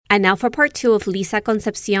And now for part 2 of Lisa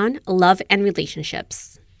Concepcion, Love and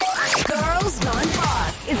Relationships. Girls Gone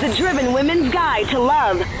Boss is the driven women's guide to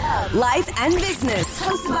love, life, and business.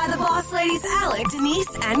 Hosted by the boss ladies Alec,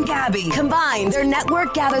 Denise, and Gabby. Combined, their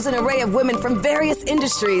network gathers an array of women from various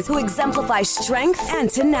industries who exemplify strength and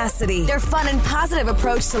tenacity. Their fun and positive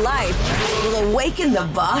approach to life will awaken the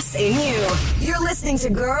boss in you. You're listening to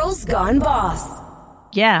Girls Gone Boss.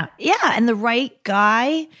 Yeah. And the right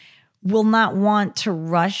guy will not want to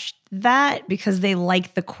rush that because they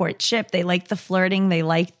like the courtship. They like the flirting. They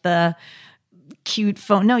like the cute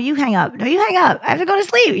phone. No, you hang up. No, you hang up. I have to go to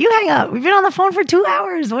sleep. You hang up. We've been on the phone for 2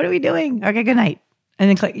 hours. What are we doing? Okay, good night. And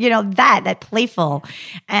then click, that playful.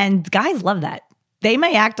 And guys love that. They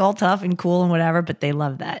may act all tough and cool and whatever, but they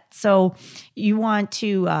love that. So you want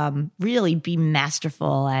to really be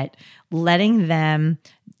masterful at letting them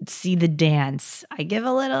see the dance. I give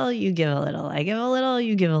a little, you give a little. I give a little,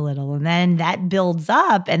 you give a little. And then that builds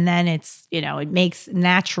up, and then it's, it makes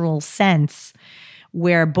natural sense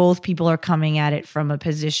where both people are coming at it from a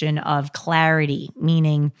position of clarity,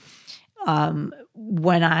 meaning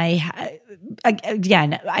when I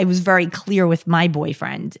was very clear with my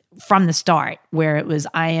boyfriend from the start, where it was,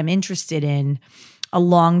 I am interested in a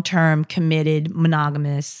long-term, committed,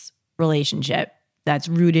 monogamous relationship that's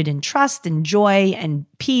rooted in trust and joy and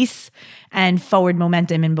peace and forward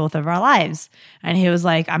momentum in both of our lives. And he was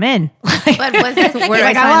like, I'm in. But was this like,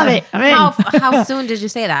 I love it. I'm in. How soon did you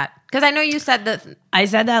say that? Because I know you said that. I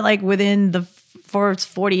said that like within the first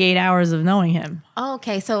 48 hours of knowing him. Oh,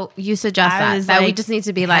 okay. So you suggest that we just need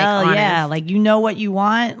to be like, honest. Yeah, like you know what you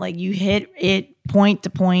want, like you hit it point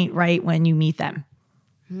to point right when you meet them.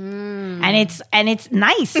 And it's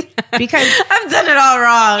nice because I've done it all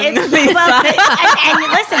wrong. And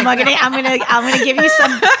listen, I'm gonna give you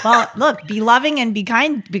some. Well, look, be loving and be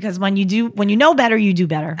kind, because when you know better, you do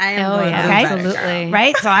better. I know, absolutely,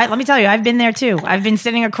 right. So let me tell you, I've been there too. I've been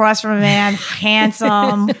sitting across from a man,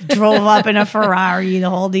 handsome, drove up in a Ferrari, the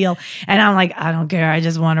whole deal, and I'm like, I don't care. I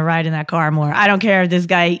just want to ride in that car more. I don't care if this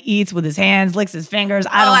guy eats with his hands, licks his fingers.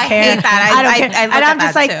 I don't care. I hate that. I don't care. And I'm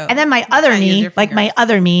just like, too. And then my other me, like my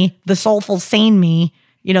other me, the soulful, sane me,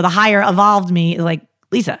 the higher evolved me, is like,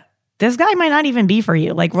 Lisa, this guy might not even be for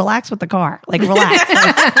you. Like, relax with the car. Like, relax.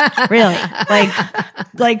 Like, really.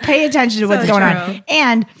 Like, pay attention to what's going on.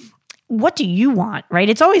 And what do you want, right?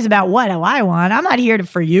 It's always about what do I want. I'm not here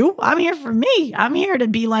for you. I'm here for me. I'm here to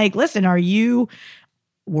be like, listen, are you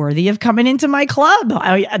worthy of coming into my club?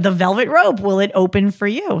 The velvet rope, will it open for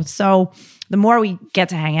you? So the more we get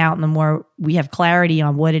to hang out and the more we have clarity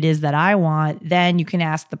on what it is that I want, then you can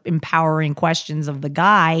ask the empowering questions of the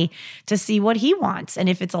guy to see what he wants and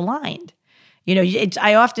if it's aligned.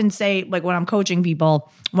 I often say, like when I'm coaching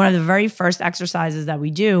people, one of the very first exercises that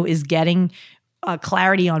we do is getting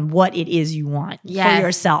clarity on what it is you want for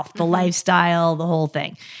yourself, the lifestyle, the whole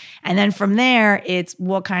thing. And then from there, it's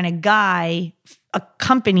what kind of guy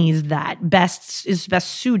accompanies that is best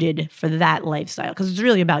suited for that lifestyle, because it's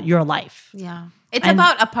really about your life. Yeah. It's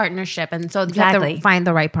about a partnership, and so you have to find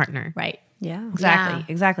the right partner. Right. Yeah.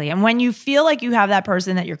 Exactly. And when you feel like you have that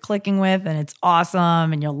person that you're clicking with and it's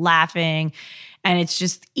awesome and you're laughing and it's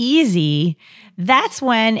just easy, that's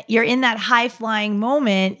when you're in that high-flying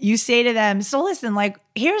moment. You say to them, so listen, like,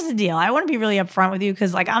 here's the deal. I want to be really upfront with you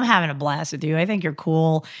because, like, I'm having a blast with you. I think you're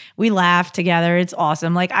cool. We laugh together. It's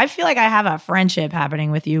awesome. Like, I feel like I have a friendship happening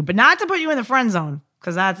with you, but not to put you in the friend zone,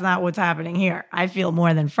 because that's not what's happening here. I feel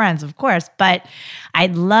more than friends, of course, but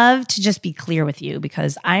I'd love to just be clear with you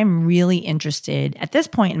because I'm really interested at this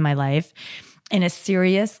point in my life in a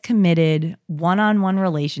serious, committed, one-on-one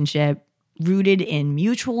relationship rooted in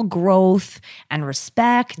mutual growth and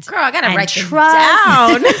respect. Girl, I gotta and write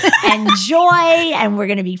trust and joy, and we're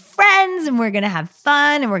gonna be friends, and we're gonna have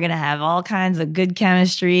fun, and we're gonna have all kinds of good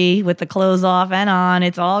chemistry with the clothes off and on.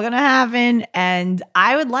 It's all gonna happen, and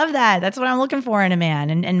I would love that. That's what I'm looking for in a man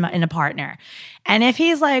and in a partner. And if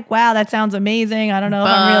he's like, wow, that sounds amazing, I don't know if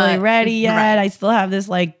I'm really ready yet. Right. I still have this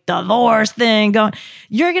like divorce thing going.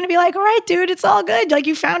 You're going to be like, all right, dude, it's all good. Like,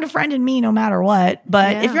 you found a friend in me no matter what.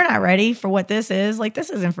 But if you're not ready for what this is, like, this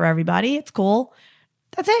isn't for everybody. It's cool.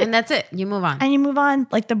 That's it. And that's it. You move on. And you move on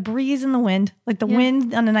like the breeze in the wind, like the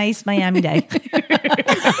wind on a nice Miami day.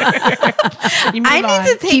 I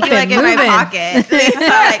need to take you like in my pocket. Lisa,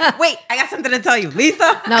 like, wait, I got something to tell you.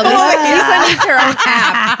 Lisa? No, Lisa needs her own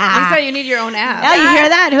app. Lisa, you need your own app. Yeah, you hear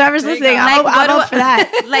that? Whoever's listening, I'm up for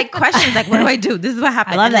that. Like, questions like, what do I do? This is what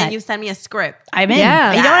happened. I love that. Then you send me a script. I'm in.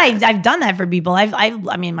 Yeah. You know what? I've done that for people.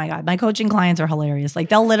 I mean, my God, my coaching clients are hilarious. Like,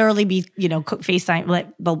 they'll literally be,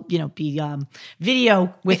 FaceTime, they'll, be video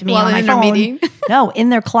with me on my phone. No, in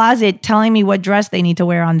their closet telling me what dress they need to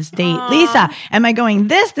wear on this date. Lisa, am I going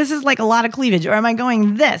this is like a lot of cleavage, or am I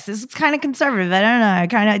going this is kind of conservative, I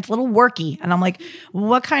don't know, it's a little worky, and I'm like,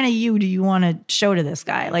 what kind of you do you want to show to this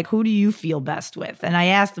guy? Like, who do you feel best with? And I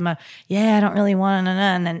asked him, I don't really want to,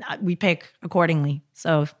 and then we pick accordingly.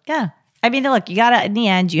 So yeah, I mean, look, you gotta, in the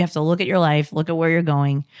end, you have to look at your life, look at where you're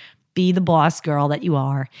going, be the boss girl that you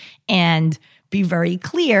are, and be very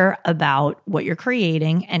clear about what you're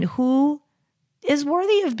creating and who is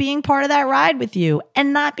worthy of being part of that ride with you,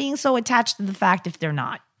 and not being so attached to the fact if they're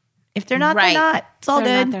not. If they're not, they're not. It's all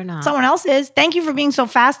good. They're not. Someone else is. Thank you for being so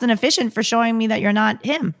fast and efficient for showing me that you're not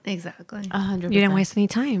him. Exactly. 100%. You didn't waste any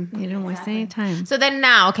time. You didn't waste any time. So then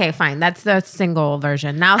now, okay, fine. That's the single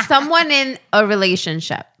version. Now someone in a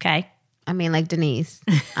relationship. Okay. I mean, like Denise,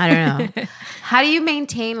 I don't know. How do you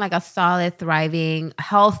maintain like a solid, thriving,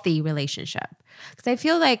 healthy relationship? Because I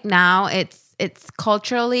feel like now it's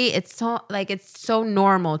culturally, it's so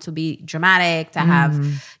normal to be dramatic, to have,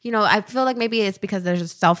 I feel like maybe it's because there's a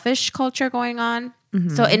selfish culture going on.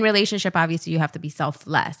 So in relationship, obviously you have to be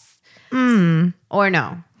selfless. Or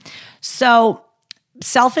no? So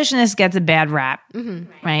selfishness gets a bad rap,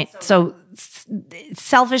 right? So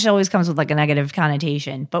selfish always comes with like a negative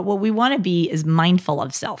connotation, but what we want to be is mindful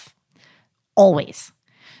of self, always.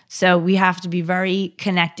 So we have to be very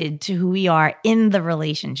connected to who we are in the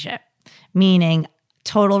relationship, meaning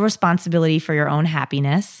total responsibility for your own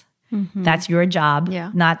happiness. That's your job,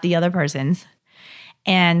 not the other person's.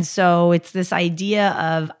 And so it's this idea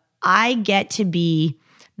of, I get to be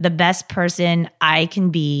the best person I can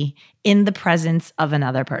be in the presence of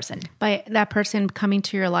another person. By that person coming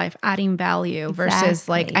to your life, adding value versus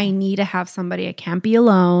like, I need to have somebody, I can't be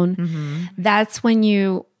alone. That's when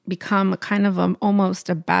you become kind of almost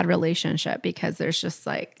a bad relationship, because there's just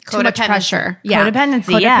like too much pressure.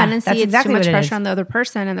 Codependency, yeah. That's It's exactly too much what it pressure is. on the other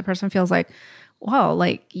person, and the person feels like, whoa,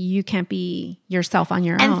 like you can't be yourself on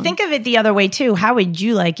your own. And think of it the other way too. How would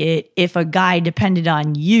you like it if a guy depended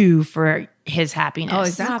on you for his happiness? Oh,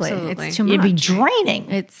 exactly. Absolutely. It's too much. It'd be draining.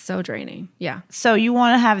 It's so draining. Yeah. So you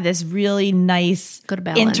want to have this really nice, Good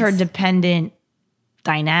balance. interdependent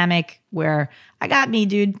dynamic where I got me,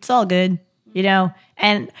 dude. It's all good,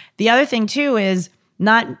 And the other thing too is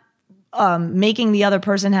not making the other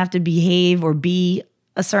person have to behave or be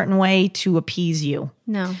a certain way to appease you.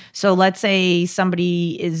 No. So let's say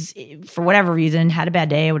somebody is, for whatever reason, had a bad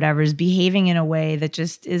day or whatever, is behaving in a way that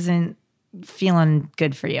just isn't feeling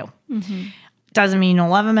good for you. Doesn't mean you don't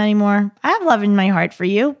love them anymore. I have love in my heart for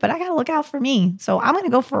you, but I got to look out for me. So I'm going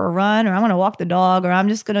to go for a run, or I'm going to walk the dog, or I'm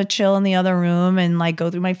just going to chill in the other room and like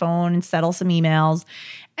go through my phone and settle some emails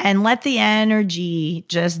and let the energy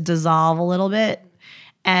just dissolve a little bit.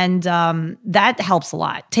 And that helps a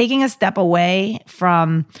lot. Taking a step away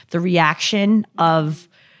from the reaction of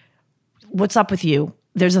what's up with you?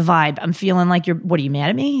 There's a vibe. I'm feeling like what are you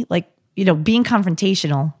mad at me? Like, being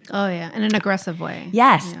confrontational. Oh, yeah. In an aggressive way.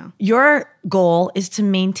 Yes. Yeah. Your goal is to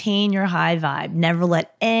maintain your high vibe. Never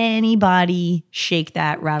let anybody shake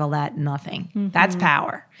that, rattle that, nothing. That's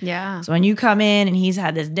power. Yeah. So when you come in and he's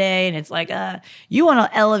had this day and it's like, you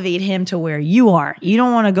want to elevate him to where you are. You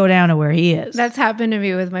don't want to go down to where he is. That's happened to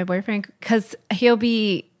me with my boyfriend, because he'll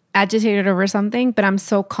be agitated over something, but I'm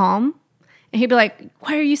so calm. And he'd be like,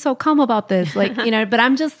 why are you so calm about this? Like, but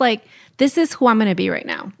I'm just like, this is who I'm going to be right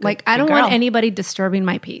now. Like, I don't want anybody disturbing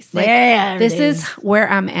my peace. Like, this is where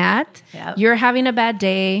I'm at. Yep. You're having a bad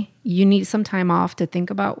day. You need some time off to think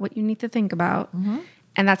about what you need to think about.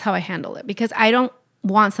 And that's how I handle it, because I don't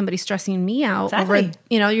want somebody stressing me out over,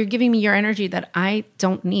 you're giving me your energy that I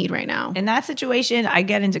don't need right now. In that situation, I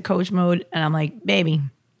get into coach mode and I'm like, baby,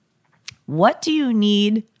 what do you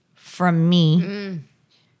need from me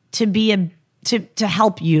to be to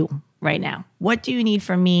help you right now? What do you need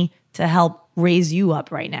from me to help raise you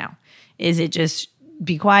up right now? Is it just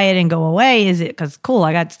be quiet and go away? Is it because, cool,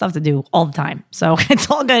 I got stuff to do all the time, so it's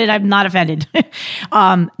all good and I'm not offended.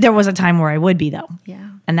 There was a time where I would be, though. Yeah.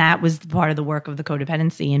 And that was part of the work of the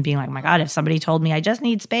codependency, and being like, oh my God, if somebody told me I just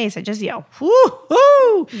need space, I just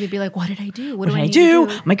whoo. You'd be like, what did I do? What did I do?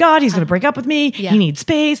 Oh my God, he's going to break up with me. Yeah. He needs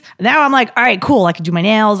space. Now I'm like, all right, cool. I could do my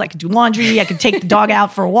nails. I could do laundry. I could take the dog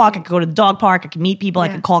out for a walk. I could go to the dog park. I could meet people. I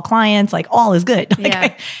could call clients. Like, all is good.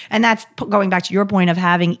 And that's going back to your point of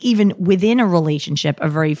having, even within a relationship, a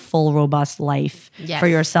very full, robust life for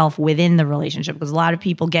yourself within the relationship. Because a lot of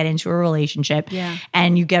people get into a relationship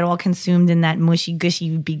and you get all consumed in that mushy,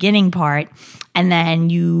 gushy beginning part, and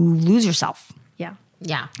then you lose yourself. Yeah.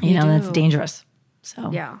 Yeah. You know, that's dangerous.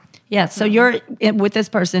 So yeah. So you're with this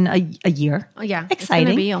person a year. Oh, yeah. Exciting. It's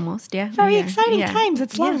gonna be almost, Very exciting times.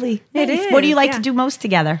 It's lovely. It Nice. is. What do you like to do most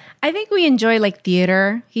together? I think we enjoy like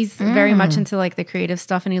theater. He's very much into like the creative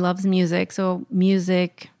stuff, and he loves music. So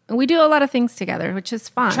music, And we do a lot of things together, which is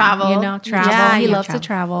fun. Travel. Travel. Yeah, he you loves travel. to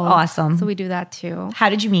travel. Awesome. So we do that too. How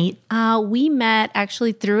did you meet? We met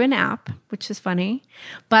actually through an app, which is funny,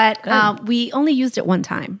 but we only used it one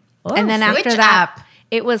time. And then after which that, app?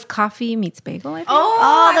 it was Coffee Meets Bagel, I think.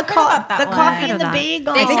 Oh, the that one. coffee and the that.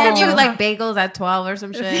 bagel. They sent you like bagels at 12 or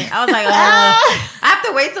some shit. I was like, oh, I have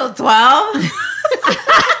to wait till 12.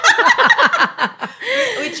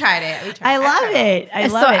 We tried it. I love it. I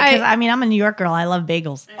love it. Because I mean, I'm a New York girl. I love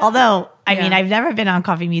bagels. Although, I mean, I've never been on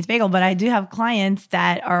Coffee Meets Bagel, but I do have clients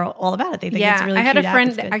that are all about it. They think it's really I had cute a app. friend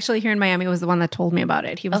It's good. actually here in Miami was the one that told me about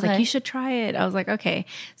it. He was like, you should try it. I was like, okay.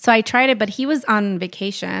 So I tried it, but he was on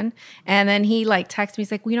vacation. And then he like texted me.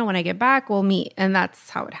 He's like, when I get back, we'll meet. And that's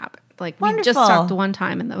how it happened. Like we just Wonderful. talked one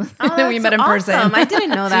time and then we met in person. I didn't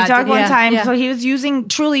know So you that. talked one time. Yeah. So he was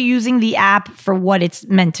truly using the app for what it's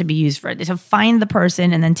meant to be used for. To find the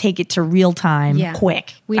person and then take it to real time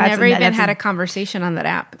quick. We That's never even had a conversation on that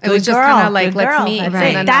app. It was just girl, kind of like, good let's girl. meet. That's and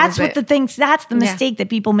it. then That's that was what it. the things. That's the mistake that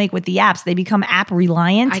people make with the apps. They become app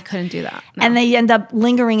reliant. I couldn't do that. No. And they end up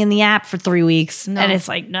lingering in the app for 3 weeks. And it's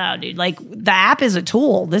like, no, dude, like the app is a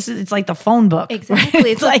tool. It's like the phone book. Exactly.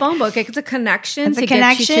 It's a like, phone book. It's a connection It's a to get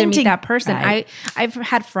you to connection meet to- that person. Right. I've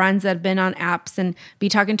had friends that have been on apps and be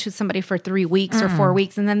talking to somebody for 3 weeks or 4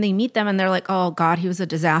 weeks, and then they meet them and they're like, oh God, he was a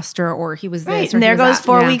disaster, or he was this, Right. or And he there was goes that.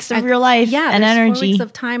 4 weeks of your life and there's 4 energy. weeks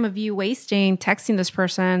of time of you wasting texting this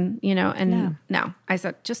person, and no. I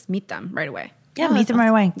said, just meet them right away. Yeah, meet them right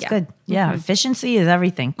away. It's Yeah. good. Yeah, efficiency is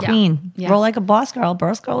everything. Queen, Yeah. roll like a boss girl.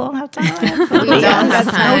 Boss girl don't have time. We don't have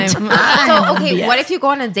time. time. So, okay, Yes. what if you go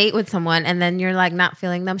on a date with someone and then you're like not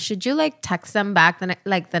feeling them? Should you like text them back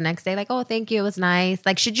the next day, like, oh, thank you, it was nice?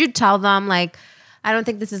 Like, should you tell them like, I don't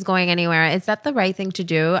think this is going anywhere? Is that the right thing to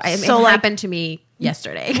do? It happened to me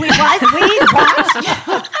yesterday. What?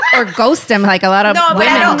 Or ghost him like a lot of No, but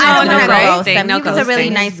women. I don't no know. ghosting, He no was a really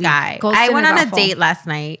ghosting. nice guy. Ghosting I went is on a awful. date last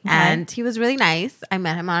night and he was really nice. I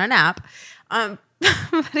met him on an app. But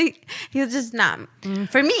he was just not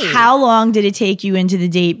for me. How long did it take you into the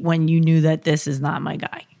date when you knew that this is not my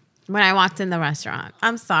guy? When I walked in the restaurant.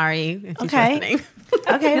 I'm sorry if he's Okay. listening.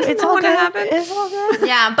 Okay, it's all good. It's all good.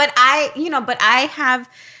 Yeah, but I have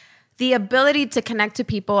the ability to connect to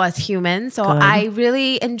people as humans. So Good. I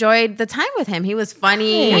really enjoyed the time with him. He was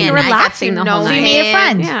funny. Good. And You're I got relaxing to the know whole him. night. So you made a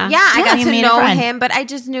friend. Yeah, I Yeah, got you to made a know friend. him, but I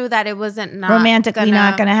just knew that it wasn't not Romantically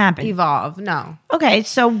not gonna happen. Evolve, no. Okay,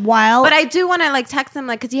 so while But I do want to like text him,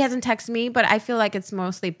 like, because he hasn't texted me. But I feel like it's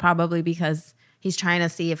mostly probably because he's trying to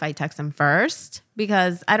see if I text him first.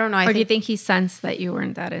 Because I don't know. Or do you think he sensed that you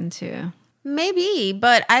weren't that into? maybe?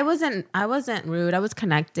 But I wasn't rude. I was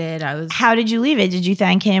connected. I was. how did you leave it? Did you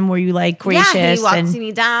thank him? Were you like gracious? Yeah, he walked and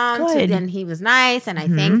me down, Good. and he was nice, and I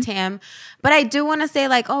thanked him. But I do want to say,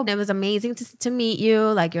 like, oh, it was amazing to meet you.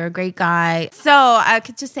 Like, you're a great guy. So I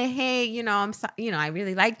could just say, hey, I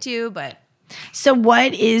really liked you, but So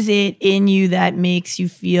what is it in you that makes you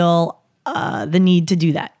feel the need to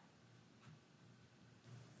do that?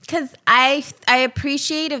 because I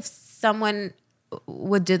appreciate if someone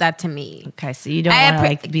would do that to me. Okay, so you don't I want to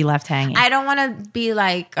appre- like be left hanging. I don't want to be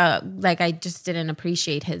like I just didn't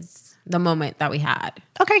appreciate the moment that we had.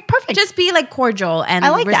 Okay, perfect. Just be like cordial and I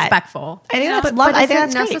like that. respectful. I think that's But love. I is think it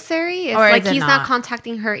that's great. necessary? It's Or is like it he's not? not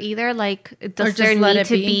contacting her either. Like, does just there let need it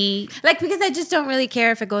to be? be? Like, because I just don't really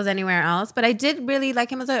care if it goes anywhere else. But I did really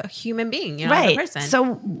like him as a human being, as a Right. person.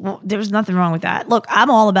 So there's nothing wrong with that. Look, I'm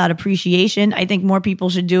all about appreciation. I think more people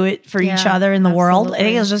should do it for each Yeah, other in the world. I think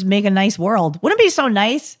absolutely. it'll just make a nice world. Wouldn't it be so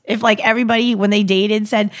nice if like everybody when they dated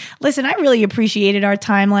said, "Listen, I really appreciated our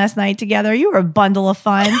time last night together. You were a bundle of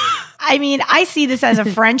fun." I mean, I see this as a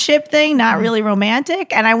friendship thing, not really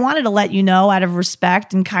romantic. And I wanted to let you know out of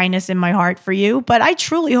respect and kindness in my heart for you. But I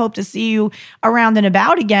truly hope to see you around and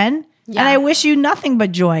about again. Yeah. And I wish you nothing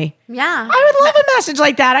but joy. yeah. I would love a message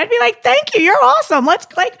like that. I'd be like, "Thank you, you're awesome. Let's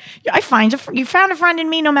like, you found a friend in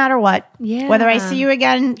me, no matter what. Yeah. Whether I see you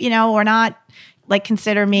again, or not. Like,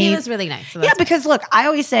 consider me." He was really nice. So Yeah, that's because look, I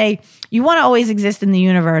always say you want to always exist in the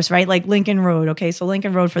universe, right? Like Lincoln Road. Okay, so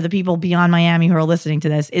Lincoln Road, for the people beyond Miami who are listening to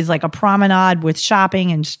this, is like a promenade with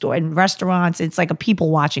shopping and store and restaurants. It's like a people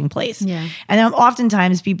watching place. Yeah. And then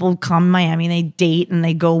oftentimes people come to Miami and they date and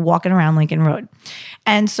they go walking around Lincoln Road.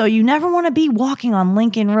 And so you never want to be walking on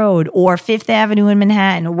Lincoln Road or Fifth Avenue in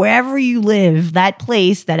Manhattan or wherever you live, that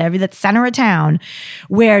place, that center of town,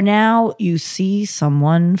 where now you see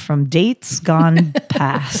someone from dates gone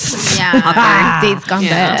past. yeah. Dates gone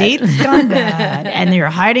bad. Dates gone bad. And you're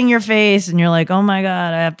hiding your face and you're like, oh my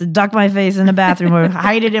God, I have to duck my face in the bathroom or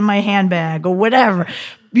hide it in my handbag or whatever.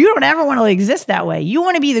 You don't ever want to exist that way. You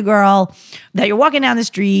want to be the girl that you're walking down the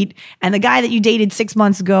street and the guy that you dated 6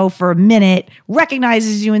 months ago for a minute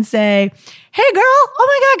recognizes you and say, hey girl, oh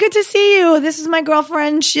my God, good to see you. This is my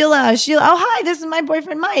girlfriend, Sheila. Oh, hi, this is my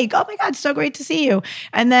boyfriend, Mike. Oh my God, so great to see you.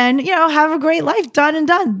 And then, have a great life, done and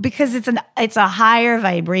done, because it's a higher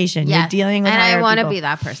vibration. Yes. You're dealing with and higher I want to people. be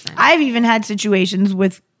that person. I've even had situations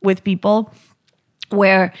with people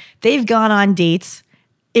where they've gone on dates.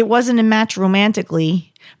 It wasn't a match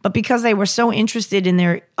romantically, but because they were so interested in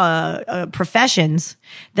their professions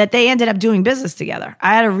that they ended up doing business together.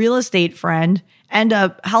 I had a real estate friend end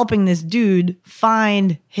up helping this dude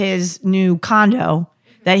find his new condo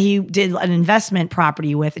that he did an investment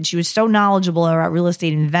property with. And she was so knowledgeable about real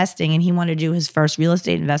estate investing, and he wanted to do his first real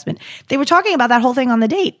estate investment. They were talking about that whole thing on the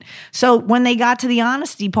date. So when they got to the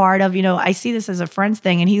honesty part of, I see this as a friends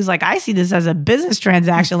thing, and he's like, I see this as a business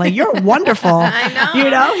transaction. Like, you're wonderful. I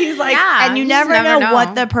know. He's like, Yeah, and you you never just know never know.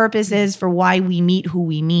 what the purpose is for why we meet who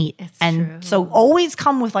we meet. So always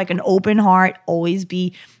come with like an open heart, always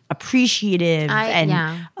be appreciative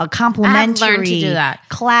a complimentary, I have learned to do that.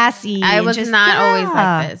 Classy. I and was just, not always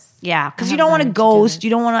like this. Yeah, because I you have don't want to learned to do ghost. this. You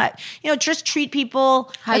don't want to, just treat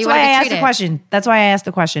people. How That's you why wanna I be asked the treated. question. That's why I asked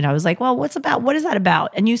the question. I was like, well, what is that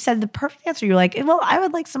about? And you said the perfect answer. You're like, well, I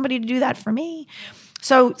would like somebody to do that for me.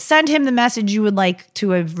 So send him the message you would like to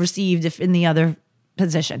have received if in the other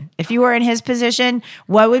position. If you were in his position,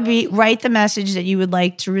 write the message that you would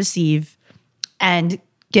like to receive and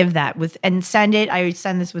give that and send it. I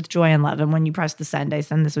send this with joy and love. And when you press the send, I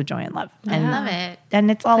send this with joy and love. And I love it. then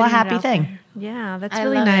it's all a Putting it happy out thing. there. Yeah, that's I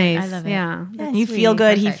really love it. nice. I love it. Yeah. Yeah, and you feel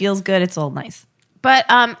good. He feels good. It's all nice. But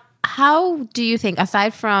how do you think,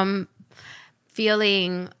 aside from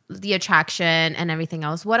feeling the attraction and everything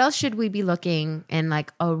else, what else should we be looking in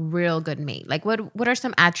like a real good mate? Like what are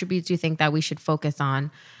some attributes you think that we should focus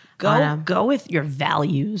on? Go with your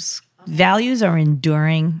values. Values are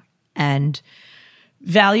enduring, and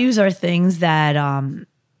values are things that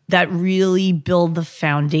that really build the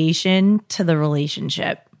foundation to the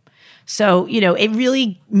relationship. So, it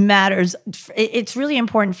really matters. It's really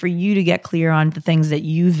important for you to get clear on the things that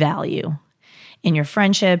you value in your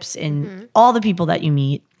friendships, in all the people that you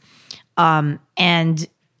meet, and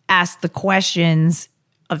ask the questions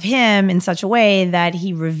of him in such a way that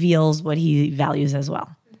he reveals what he values as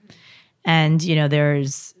well. And,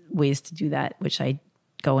 there's ways to do that, which I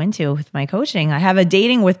go into with my coaching. I have a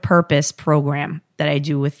Dating with Purpose program that I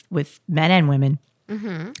do with men and women.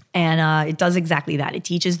 And it does exactly that. It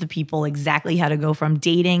teaches the people exactly how to go from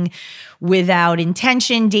dating without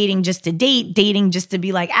intention, dating just to date, dating just to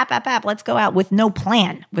be like, app, let's go out, with no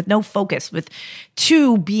plan, with no focus,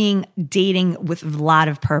 to being dating with a lot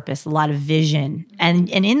of purpose, a lot of vision. And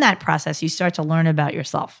in that process, you start to learn about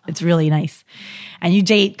yourself. It's really nice. And you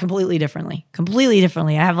date completely differently.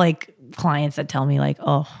 I have like clients that tell me like,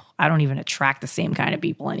 oh, I don't even attract the same kind of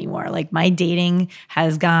people anymore. Like my dating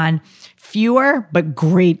has gone fewer, but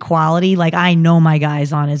great quality. Like I know my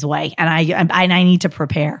guy's on his way, and I need to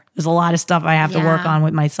prepare. There's a lot of stuff I have to work on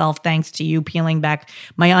with myself. Thanks to you peeling back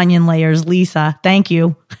my onion layers, Lisa. Thank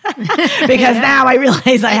you, because now I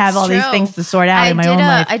realize I have all these things to sort out in my own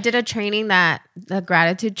life. I did a training the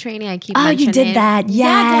gratitude training. I keep Oh, mentioning. you did that? Yes.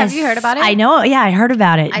 Yeah, have you heard about it? I know. Yeah, I heard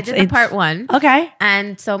about it. I did the part one. Okay.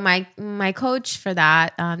 And so my coach for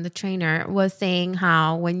that, the trainer, was saying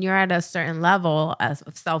how when you're at a certain level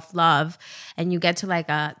of self-love and you get to like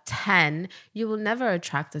a 10, you will never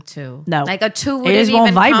attract a 2. No. Like a 2 wouldn't just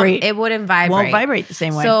won't even vibrate. It wouldn't vibrate. Won't vibrate the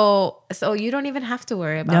same way. So you don't even have to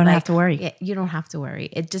worry about Don't have to worry. You don't have to worry.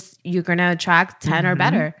 It just, you're going to attract 10 or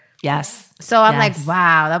better. Yes. So I'm Yes. like,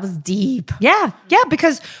 wow, that was deep. Yeah,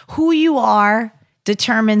 because who you are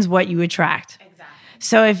determines what you attract. Exactly.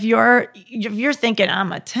 So if you're thinking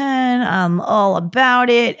I'm a 10, I'm all about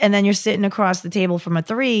it, and then you're sitting across the table from a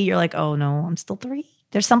 3, you're like, oh no, I'm still 3.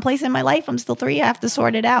 There's some place in my life I'm still 3. I have to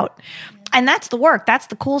sort it out. And that's the work. That's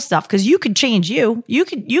the cool stuff, because you could change you. You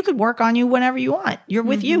could work on you whenever you want. You're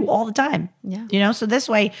with you all the time. Yeah. So this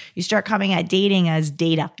way you start coming at dating as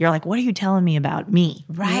data. You're like, what are you telling me about me?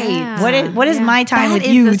 Right. Yeah. What is my time That with is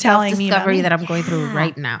you the telling me about self-discovery me? that I'm going through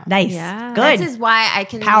right now. Nice. Yeah. Good. This is why I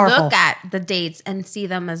can Powerful. look at the dates and see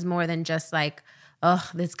them as more than just like, oh,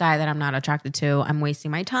 this guy that I'm not attracted to, I'm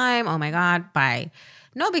wasting my time. Oh my God, bye.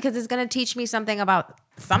 No, because it's going to teach me something about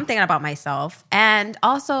myself. And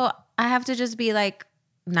also I have to just be like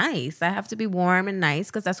nice. I have to be warm and nice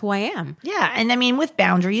because that's who I am. Yeah, and I mean with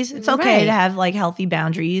boundaries, it's okay Right. to have like healthy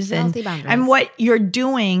boundaries, Healthy boundaries. and what you're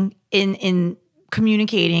doing in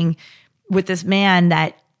communicating with this man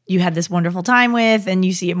that you had this wonderful time with and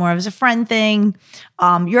you see it more as a friend thing.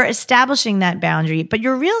 You're establishing that boundary, but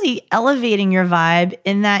you're really elevating your vibe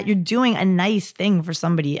in that you're doing a nice thing for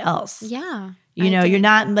somebody else. Yeah. You know, you're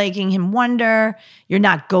not making him wonder. You're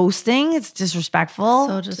not ghosting. It's disrespectful.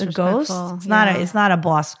 So to disrespectful. ghost. It's not a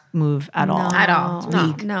boss move at all. At all. No.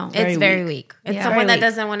 Weak. No. It's very weak. It's Yeah. someone Very that weak.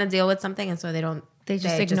 doesn't want to deal with something, and so They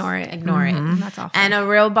just ignore it. Ignore it. That's awful. And a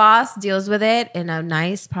real boss deals with it in a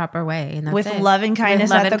nice, proper way. And that's With it. love and kindness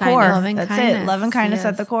With love at the and core. kindness. Love and That's it. kindness, Love and kindness yes.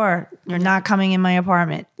 at the core. You're not coming in my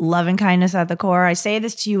apartment. Love and kindness at the core. I say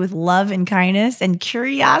this to you with love and kindness and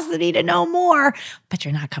curiosity to know more, but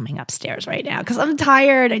you're not coming upstairs right now because I'm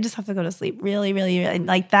tired. I just have to go to sleep. Really, really, really.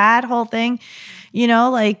 Like that whole thing, you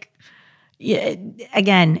know, like, yeah,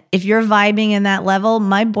 again, if you're vibing in that level,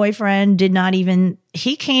 my boyfriend did not even,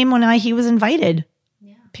 he came when he was invited.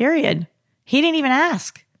 Period. He didn't even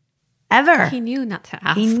ask. Ever. He knew not to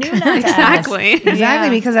ask. He knew not to Exactly. ask. Exactly.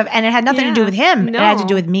 Because of, and it had nothing to do with him. It had to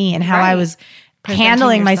do with me and how I was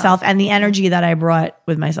handling myself and the energy that I brought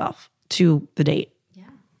with myself to the date.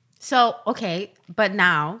 So, okay. But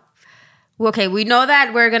now, we know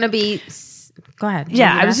that we're going to be. Go ahead.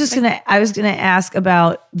 Yeah, I was gonna ask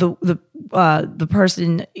about the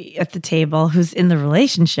person at the table who's in the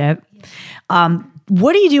relationship.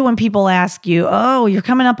 What do you do when people ask you, "Oh, you're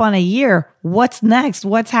coming up on a year. What's next?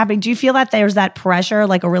 What's happening?" Do you feel that there's that pressure?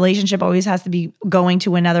 Like a relationship always has to be going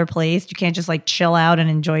to another place. You can't just like chill out and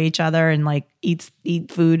enjoy each other and like eat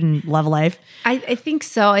food and love life. I think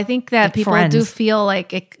so. I think that Like people friends. do feel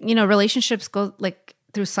like it, relationships go like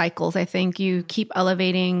through cycles. I think you keep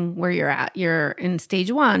elevating where you're at. You're in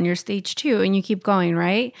stage 1, you're stage 2, and you keep going,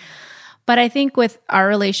 right? But I think with our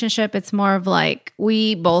relationship, it's more of like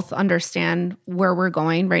we both understand where we're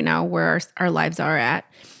going right now, where our lives are at.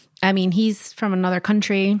 I mean, he's from another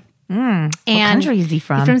country. What country is he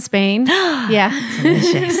from? He's from Spain. Yeah.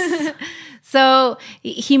 Delicious. So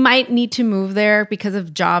he might need to move there because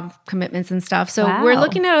of job commitments and stuff. So Wow. we're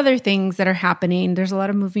looking at other things that are happening. There's a lot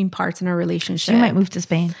of moving parts in our relationship. She might move to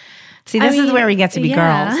Spain. See, this is where we get to be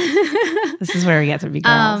girls. This is where we get to be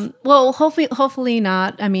girls. Well, hopefully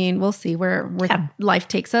not. I mean, we'll see where life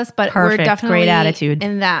takes us, but Perfect. we're definitely Great attitude.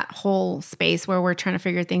 in that whole space where we're trying to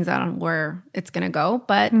figure things out on where it's going to go.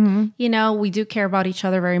 But, we do care about each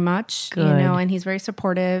other very much, Good. and he's very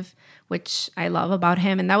supportive, which I love about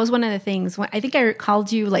him. And that was one of the things I think I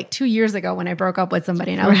called you like 2 years ago when I broke up with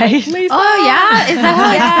somebody. And I was like, Lisa. Oh, yeah? Is that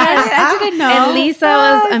how it started? I didn't know. And Lisa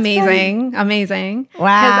was amazing. Amazing.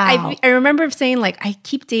 Wow. Because I remember saying, like, I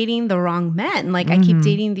keep dating the wrong men. Like, I keep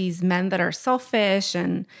dating these men that are selfish.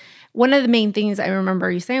 And one of the main things I remember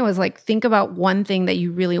you saying was, like, think about one thing that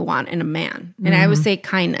you really want in a man. And I would say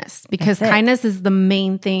kindness, because kindness is the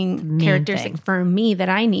main characteristic for me that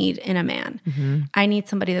I need in a man. I need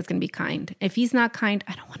somebody that's going to be kind. If he's not kind,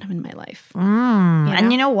 I don't want him in my life.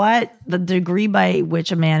 And you know what? The degree by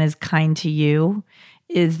which a man is kind to you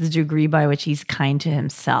is the degree by which he's kind to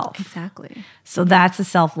himself. Exactly. So that's a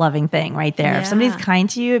self-loving thing right there. If somebody's Yeah. kind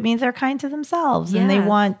to you, it means they're kind to themselves and they Yes.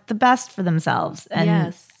 want the best for themselves and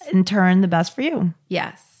Yes. in turn the best for you.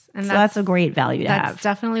 Yes. And So that's a great value to that's have.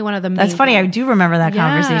 definitely one of the main That's funny. I things. do remember that Yeah,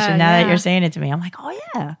 conversation now that yeah. you're saying it to me. I'm like, oh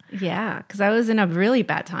yeah. Yeah, because I was in a really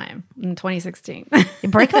bad time in 2016.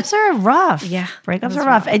 Breakups are rough. Yeah, Breakups it was are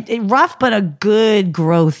rough. Rough, but a good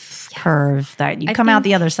growth curve that you I come out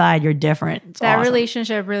think the other side, you're different. It's That awesome.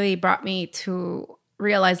 relationship really brought me to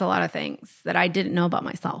realize a lot of things that I didn't know about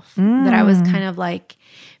myself. That I was kind of like,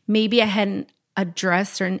 maybe I hadn't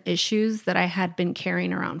addressed certain issues that I had been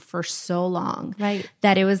carrying around for so long. Right.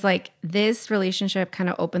 That it was like this relationship kind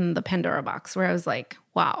of opened the Pandora box where I was like,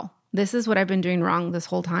 wow, this is what I've been doing wrong this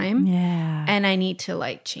whole time. Yeah. And I need to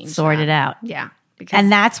like change Sort that. it out. Yeah. Because And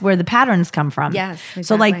that's where the patterns come from. Yes,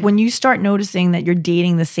 So, like, exactly. when you start noticing that you're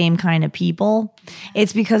dating the same kind of people,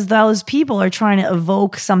 it's because those people are trying to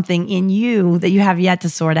evoke something in you that you have yet to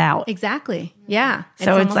sort out. Exactly. Yeah.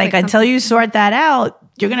 So it's like until you sort that out,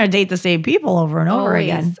 you're going to date the same people over and over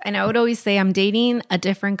again. And I would always say I'm dating a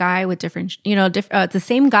different guy with different, it's the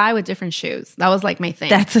same guy with different shoes. That was like my thing.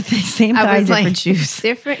 That's the thing. Same I guy, was different like, shoes.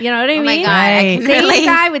 Different, you know what I mean? my God, I Right. can Same relate.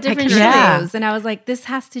 guy with different shoes. Yeah. And I was like, this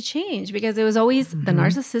has to change because it was always the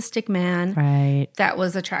narcissistic man Right. that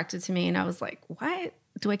was attracted to me. And I was like, what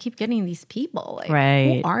do I keep getting these people? Like,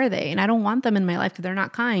 Right. who are they? And I don't want them in my life because they're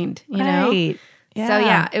not kind, you know? Right. So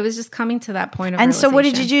yeah, it was just coming to that point of And so what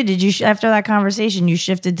did you realization. do? Did you, after that conversation, you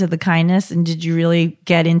shifted to the kindness, and did you really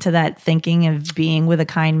get into that thinking of being with a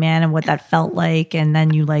kind man and what that felt like? And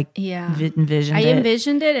then you envisioned I it?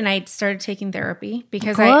 envisioned it, and I started taking therapy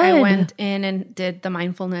because I Good. went in and did the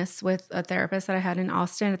mindfulness with a therapist that I had in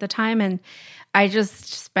Austin at the time. And I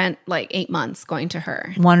just spent like 8 months going to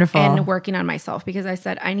her. Wonderful. And working on myself because I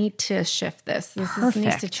said, I need to shift this. This needs to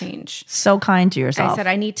Perfect. change. So kind to yourself. I said,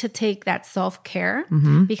 I need to take that self-care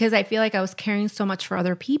Mm-hmm. because I feel like I was caring so much for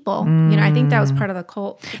other people. You know, I think that was part of the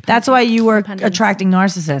cult. That's why you were Codependence. attracting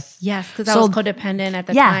narcissists. Yes, because I So- was codependent at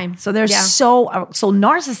the Yeah. time. So there's so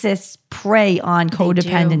narcissists prey on They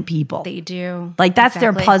codependent do. people. They do. Like that's their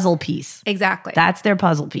Exactly. puzzle piece. Exactly. That's their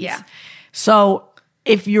puzzle piece. Yeah. So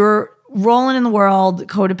if you're rolling in the world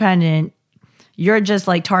codependent, you're just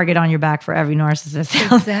like target on your back for every narcissist.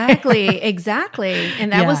 Exactly.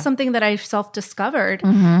 And that was Yeah. something that I self-discovered,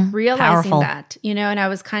 realizing Powerful. that, you know, and I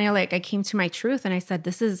was kind of like, I came to my truth and I said,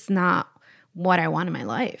 this is not what I want in my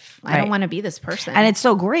life. I Right. don't want to be this person. And it's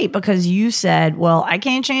so great because you said, well, I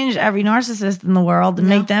can't change every narcissist in the world and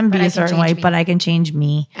make them but be I a can certain change way, me. but I can change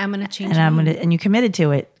me. I'm going to change And me. and you committed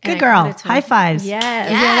to it. And Good I girl. committed to High it. fives.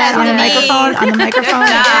 Yes. On the Denise. microphone. On the microphone.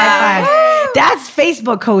 High fives. That's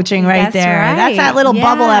Facebook coaching right That's there. right. That's that little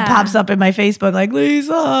bubble that Yeah. pops up in my Facebook, like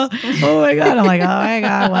Lisa. Oh my god. I'm like, oh my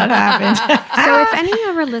god, what happened? So, if any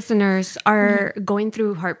of our listeners are going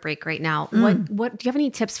through heartbreak right now, what do you have any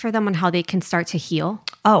tips for them on how they can start to heal?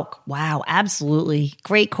 Oh, wow. Absolutely.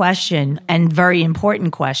 Great question and very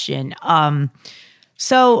important question.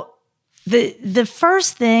 So the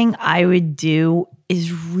first thing I would do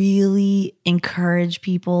is really encourage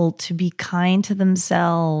people to be kind to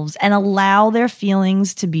themselves and allow their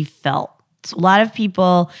feelings to be felt. So a lot of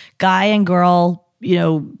people, guy and girl, you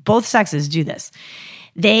know, both sexes do this.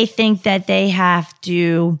 They think that they have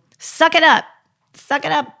to suck it up,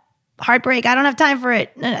 heartbreak, I don't have time for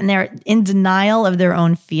it. And they're in denial of their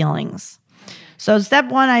own feelings. So step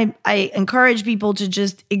one, I encourage people to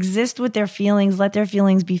just exist with their feelings, let their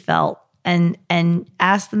feelings be felt, and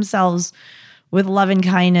ask themselves with love and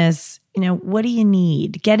kindness, you know, what do you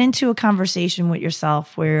need? Get into a conversation with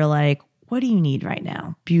yourself where you're like, what do you need right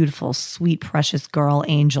now? Beautiful, sweet, precious girl,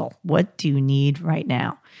 angel. What do you need right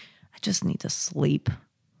now? I just need to sleep.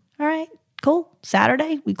 All right, cool.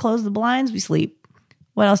 Saturday, we close the blinds, we sleep.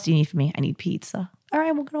 What else do you need from me? I need pizza. All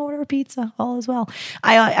right, we're going to order a pizza. All is well.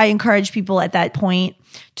 I encourage people at that point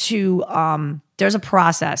to, there's a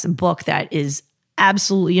process, a book that is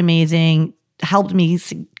absolutely amazing, helped me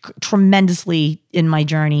tremendously in my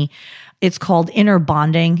journey. It's called Inner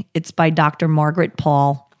Bonding. It's by Dr. Margaret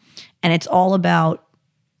Paul. And it's all about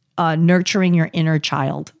nurturing your inner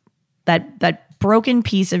child, that broken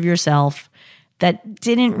piece of yourself that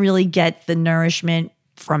didn't really get the nourishment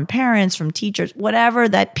from parents, from teachers, whatever,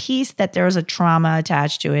 that piece that there was a trauma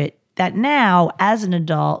attached to it, that now as an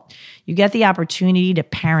adult, you get the opportunity to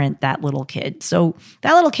parent that little kid. So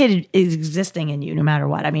that little kid is existing in you no matter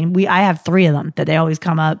what. I mean, I have 3 of them that they always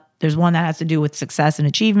come up. There's one that has to do with success and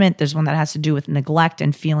achievement. There's one that has to do with neglect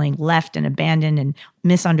and feeling left and abandoned and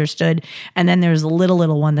misunderstood. And then there's a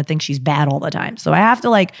little one that thinks she's bad all the time. So I have to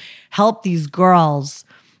like help these girls.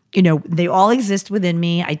 You know, they all exist within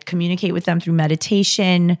me. I communicate with them through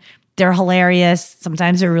meditation. They're hilarious.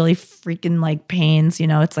 Sometimes they're really freaking like pains. You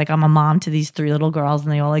know, it's like I'm a mom to these 3 little girls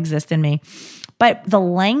and they all exist in me. But the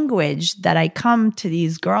language that I come to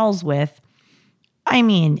these girls with, I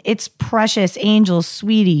mean, it's precious, angel,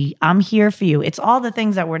 sweetie, I'm here for you. It's all the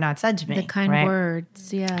things that were not said to me. the kind right?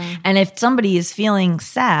 words. Yeah. And if somebody is feeling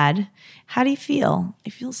sad, how do you feel?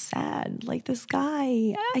 I feel sad. Like this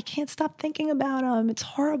guy, I can't stop thinking about him. It's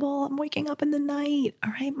horrible. I'm waking up in the night.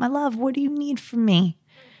 All right, my love, what do you need from me?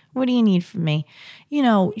 What do you need from me? You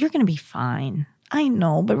know, you're going to be fine. I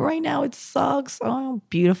know, but right now it sucks. Oh,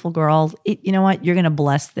 beautiful girl. You know what? You're going to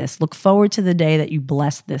bless this. Look forward to the day that you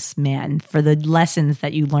bless this man for the lessons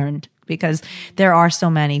that you learned, because there are so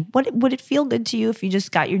many. Would it feel good to you if you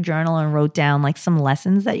just got your journal and wrote down like some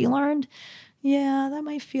lessons that you learned? Yeah, that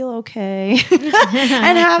might feel okay.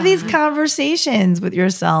 And have these conversations with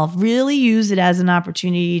yourself. Really use it as an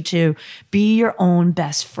opportunity to be your own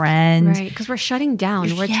best friend. Right, because we're shutting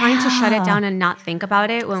down. We're trying to shut it down and not think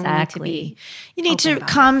about it when we need to be. You need to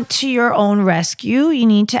come to your own rescue. You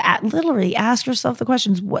need to literally ask yourself the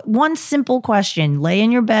questions. One simple question. Lay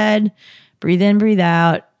in your bed, breathe in, breathe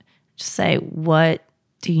out. Just say, what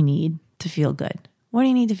do you need to feel good? What do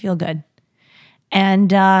you need to feel good?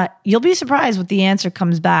 And you'll be surprised what the answer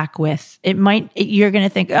comes back with. You're going to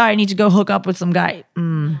think, oh, I need to go hook up with some guy.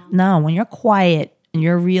 No, when you're quiet and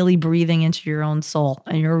you're really breathing into your own soul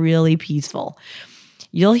and you're really peaceful,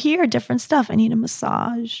 you'll hear different stuff. I need a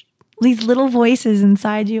massage. These little voices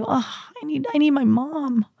inside you. Oh, I need my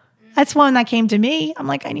mom. That's one that came to me. I'm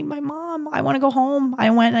like, I need my mom. I want to go home. I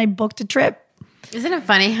went and I booked a trip. Isn't it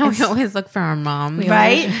funny how we always look for our mom?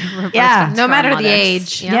 Right? Yeah. No matter the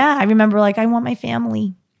age. Yeah. I remember like, I want my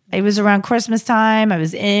family. It was around Christmas time. I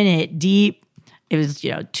was in it deep. It was,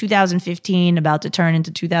 2015, about to turn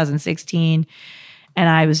into 2016. And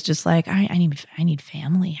I was just like, I need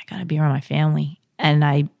family. I got to be around my family. And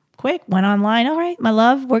I went online. All right, my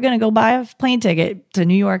love, we're going to go buy a plane ticket to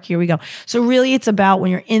New York. Here we go. So really it's about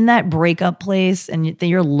when you're in that breakup place and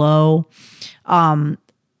you're low,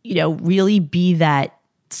 really be that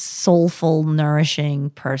soulful,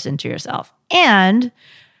 nourishing person to yourself. And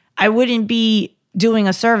I wouldn't be doing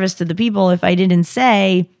a service to the people if I didn't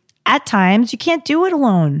say, at times you can't do it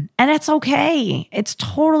alone. And it's okay. It's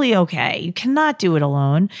totally okay. You cannot do it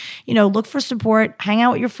alone. Look for support, hang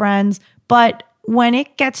out with your friends. But when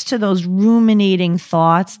it gets to those ruminating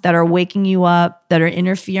thoughts that are waking you up, that are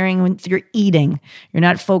interfering with your eating, you're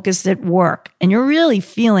not focused at work, and you're really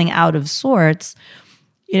feeling out of sorts,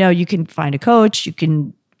 you can find a coach, you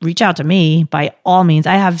can reach out to me by all means.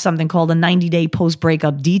 I have something called a 90-day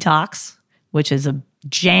post-breakup detox, which is a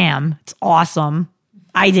jam. It's awesome.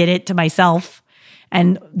 I did it to myself.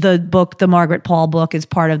 And the book, the Margaret Paul book, is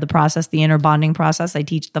part of the process, the inner bonding process. I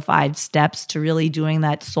teach the 5 steps to really doing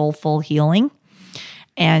that soulful healing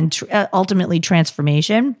and ultimately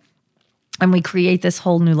transformation. And we create this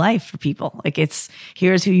whole new life for people. Like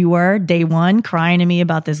here's who you were day 1, crying to me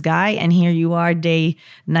about this guy. And here you are day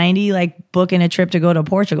 90, like booking a trip to go to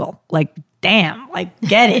Portugal. Like, damn, like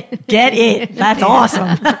get it. That's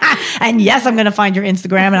awesome. And yes, I'm going to find your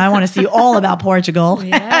Instagram and I want to see all about Portugal.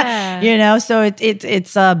 Yeah. So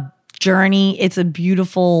it's a journey. It's a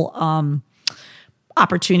beautiful,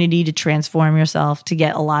 opportunity to transform yourself, to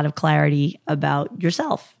get a lot of clarity about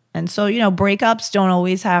yourself. And so, breakups don't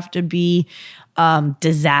always have to be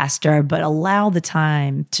disaster, but allow the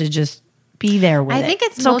time to just be there with it. I think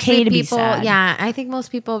it's mostly okay to people. Be sad. Yeah, I think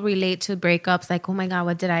most people relate to breakups like, oh my God,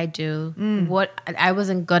 what did I do? What I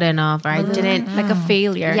wasn't good enough, or I didn't like a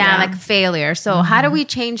failure. Yeah, like failure. So how do we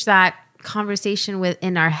change that conversation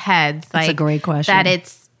within our heads? That's a great question. That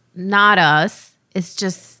it's not us. It's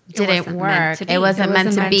just didn't work. It wasn't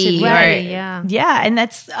meant to be. Right. Yeah. Yeah, and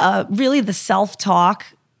that's really the self-talk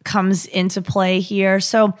comes into play here.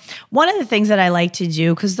 So one of the things that I like to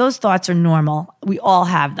do, because those thoughts are normal, we all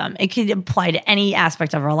have them. It could apply to any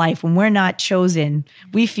aspect of our life. When we're not chosen,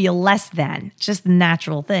 we feel less than. It's just a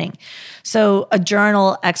natural thing. So a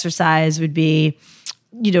journal exercise would be,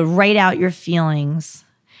 write out your feelings.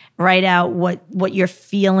 Write out what you're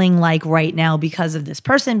feeling like right now because of this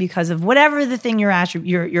person, because of whatever the thing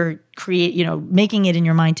you're making it in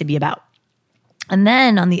your mind to be about. And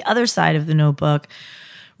then on the other side of the notebook,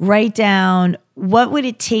 write down what would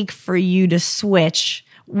it take for you to switch?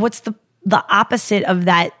 What's the opposite of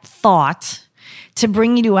that thought to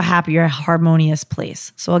bring you to a happier, harmonious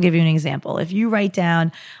place? So I'll give you an example. If you write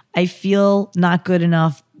down, I feel not good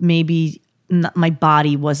enough, maybe my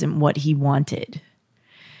body wasn't what he wanted.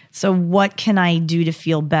 So what can I do to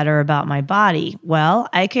feel better about my body? Well,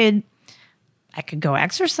 I could go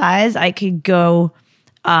exercise. I could go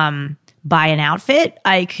buy an outfit.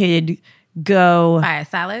 I could go buy a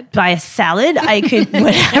salad. I could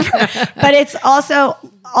whatever. But it's also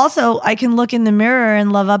I can look in the mirror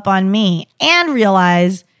and love up on me and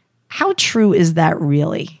realize, how true is that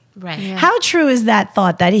really? Right. Yeah. How true is that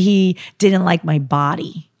thought that he didn't like my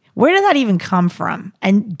body? Where did that even come from?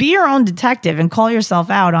 And be your own detective and call yourself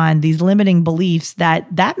out on these limiting beliefs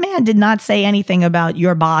that man did not say anything about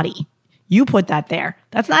your body. You put that there.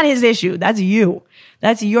 That's not his issue. That's you.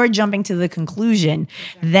 That's your jumping to the conclusion,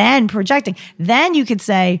 then projecting. Then you could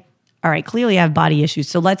say, all right, clearly I have body issues.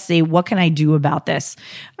 So let's see, what can I do about this?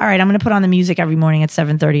 All right, I'm going to put on the music every morning at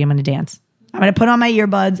 7:30. I'm going to dance. I'm going to put on my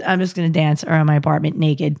earbuds. I'm just going to dance around my apartment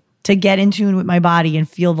naked to get in tune with my body and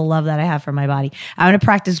feel the love that I have for my body. I'm going to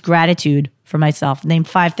practice gratitude for myself. Name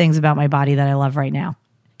 5 things about my body that I love right now.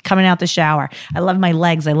 Coming out the shower. I love my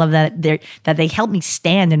legs. I love that they help me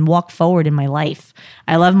stand and walk forward in my life.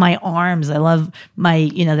 I love my arms. I love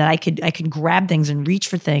my, that I could grab things and reach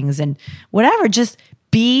for things and whatever. Just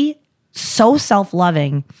be so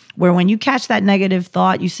self-loving where when you catch that negative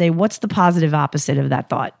thought, you say, what's the positive opposite of that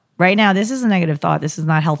thought? Right now, this is a negative thought. This is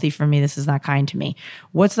not healthy for me. This is not kind to me.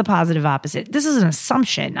 What's the positive opposite? This is an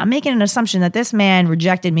assumption. I'm making an assumption that this man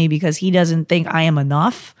rejected me because he doesn't think I am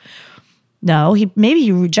enough. No, maybe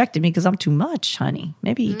he rejected me because I'm too much, honey.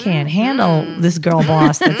 Maybe he can't handle this girl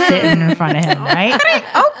boss that's sitting in front of him, right?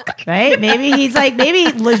 Right? Maybe he's like,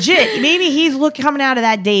 maybe legit. Maybe he's coming out of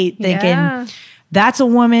that date thinking, That's a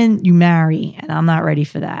woman you marry, and I'm not ready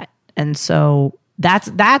for that. And so that's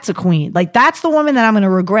a queen. Like, that's the woman that I'm going to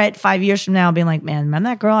regret 5 years from now being like, man, remember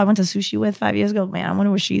that girl I went to sushi with 5 years ago? Man, I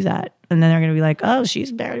wonder where she's at. And then they're going to be like, oh,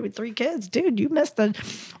 she's married with 3 kids. Dude, you missed it.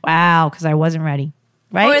 Wow, because I wasn't ready.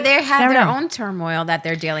 Right? Or they have Never their know. own turmoil that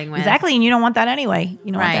they're dealing with. Exactly, and you don't want that anyway.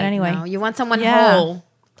 You don't want that anyway. No, you want someone Yeah.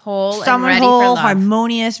 whole Someone and ready whole, for love.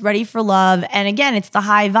 harmonious, ready for love. And again, it's the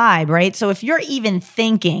high vibe, right? So if you're even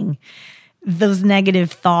thinking those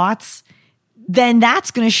negative thoughts, then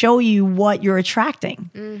that's going to show you what you're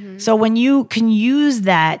attracting. So when you can use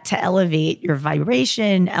that to elevate your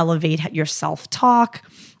vibration, elevate your self-talk,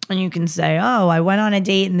 and you can say, oh, I went on a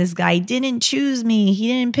date and this guy didn't choose me. He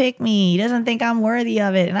didn't pick me. He doesn't think I'm worthy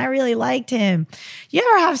of it. And I really liked him. You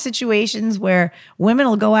ever have situations where women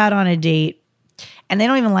will go out on a date and they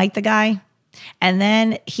don't even like the guy? And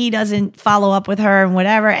then he doesn't follow up with her and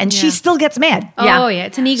whatever. And she still gets mad. Oh, yeah.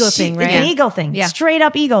 It's an ego thing, right? It's an ego thing. Yeah. Straight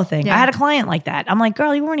up ego thing. Yeah. I had a client like that. I'm like,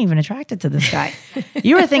 girl, you weren't even attracted to this guy.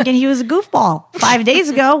 You were thinking he was a goofball 5 days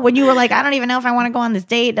ago when you were like, I don't even know if I want to go on this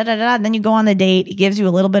date. Da, da, da. And then you go on the date. He gives you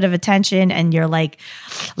a little bit of attention and you're like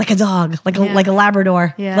a dog, like a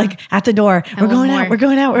Labrador, Yeah. like at the door. We're want going more. out. We're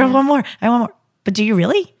going out. We're one more. I want more. But do you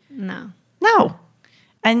really? No. No.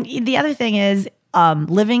 And the other thing is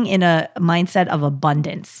living in a mindset of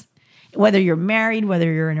abundance. Whether you're married,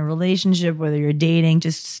 whether you're in a relationship, whether you're dating,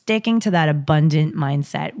 just sticking to that abundant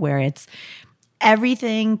mindset where it's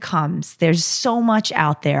everything comes. There's so much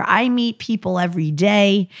out there. I meet people every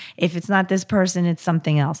day. If it's not this person, it's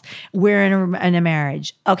something else. We're in a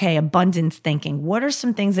marriage. Okay, abundance thinking. What are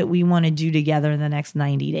some things that we want to do together in the next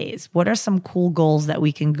 90 days? What are some cool goals that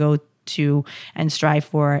we can go to and strive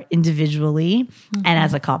for individually and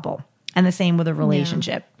as a couple? And the same with a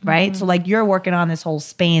relationship, right? So like you're working on this whole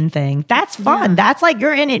Spain thing. That's fun. That's like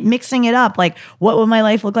you're in it, mixing it up. Like, what would my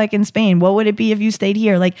life look like in Spain? What would it be if you stayed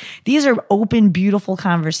here? Like, these are open, beautiful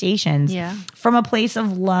conversations from a place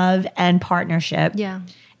of love and partnership. Yeah.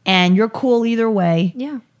 And you're cool either way.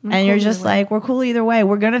 Yeah. And you're just like, we're cool either way.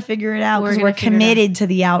 We're going to figure it out because we're committed to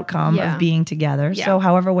the outcome of being together. Yeah. So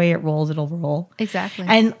however way it rolls, it'll roll. Exactly.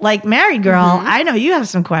 And like married girl, I know you have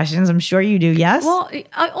some questions. I'm sure you do. Yes? Well,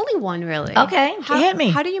 only one really. Okay, hit me.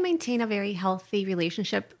 How do you maintain a very healthy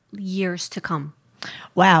relationship years to come?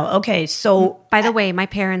 Wow. Okay. So By the way, my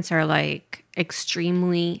parents are like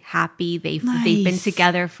extremely happy. They've been Nice.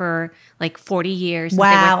 together for like 40 years. Since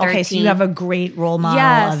wow. They were 13. Okay. So you have a great role model.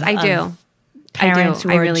 Yes, of, I do. of parents I do.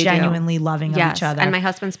 who I are really do. genuinely loving Yes, of each other. and my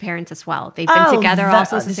husband's parents as well. They've been Oh, together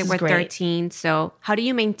also since this they is were great. 13. So how do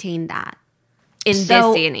you maintain that in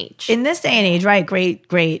So, this day and age? In this day and age, right?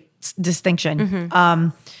 Great distinction. Mm-hmm.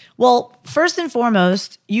 Well, first and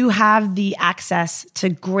foremost, you have the access to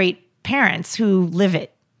great parents who live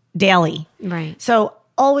it daily. Right. So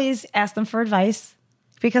always ask them for advice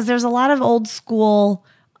because there's a lot of old school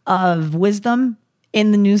of wisdom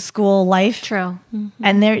in the new school life. True.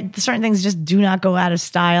 And there certain things just do not go out of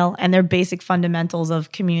style, and they're basic fundamentals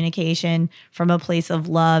of communication from a place of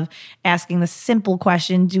love, asking the simple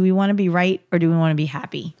question, do we want to be right or do we want to be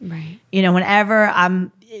happy? Right. You know, whenever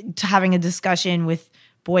I'm having a discussion with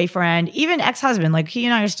boyfriend, even ex-husband, like he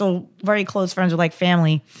and I are still very close friends with like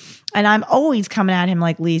family, and I'm always coming at him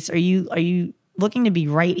like, Lise, are you looking to be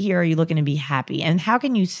right here? Or are you looking to be happy? And how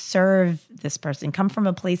can you serve this person? Come from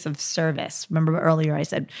a place of service. Remember earlier I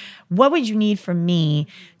said, what would you need from me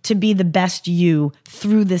to be the best you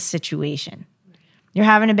through this situation? You're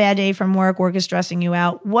having a bad day from work is stressing you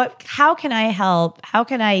out. How can I help? How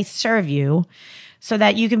can I serve you so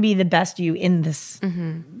that you can be the best you in this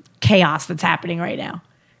chaos that's happening right now?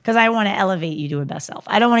 Because I want to elevate you to a best self.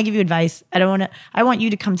 I don't want to give you advice. I want you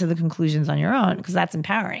to come to the conclusions on your own because that's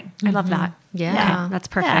empowering. I love that. Yeah. That's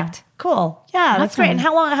perfect. Yeah. Cool. Yeah, that's great. And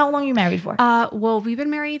how long are you married for? Well, we've been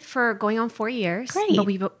married for going on 4 years. Great. But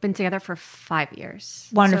we've been together for 5 years.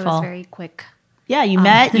 Wonderful. So it's very quick. Yeah, you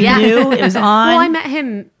met, you knew, it was on. Well, I met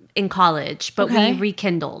him in college, but Okay. we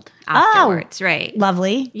rekindled afterwards, right?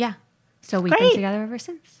 Lovely. Yeah. So we've Great. been together ever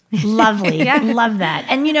since. Lovely. Love that.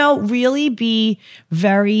 And, really be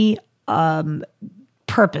very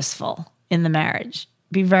purposeful in the marriage.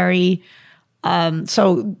 Be very,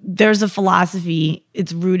 so there's a philosophy.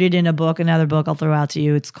 It's rooted in a book, another book I'll throw out to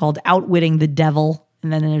you. It's called Outwitting the Devil.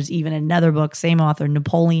 And then there's even another book, same author,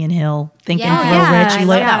 Napoleon Hill, Think and Grow Rich. I You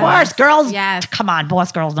love of that course, one. girls. Yes. Come on,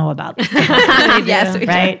 boss girls know about it. Yes, we do.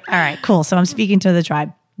 Right? All right, cool. So I'm speaking to the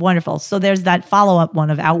tribe. Wonderful. So there's that follow-up one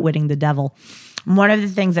of Outwitting the Devil. One of the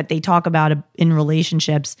things that they talk about in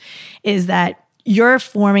relationships is that you're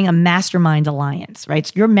forming a mastermind alliance, right?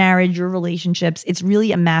 So your marriage, your relationships, it's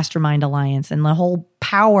really a mastermind alliance. And the whole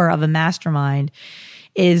power of a mastermind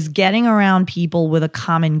is getting around people with a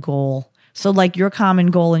common goal. So like your common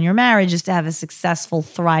goal in your marriage is to have a successful,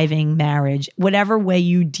 thriving marriage, whatever way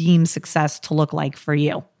you deem success to look like for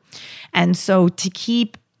you. And so to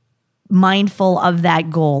keep mindful of that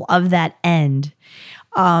goal, of that end,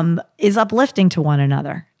 is uplifting to one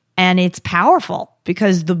another. And it's powerful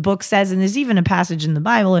because the book says, and there's even a passage in the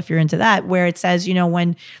Bible, if you're into that, where it says,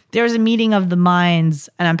 when there's a meeting of the minds,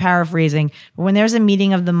 and I'm paraphrasing, but when there's a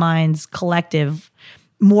meeting of the minds collective,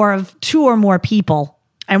 more of two or more people,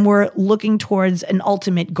 and we're looking towards an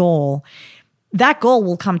ultimate goal, that goal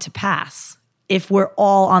will come to pass if we're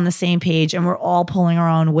all on the same page and we're all pulling our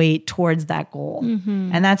own weight towards that goal.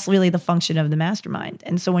 And that's really the function of the mastermind.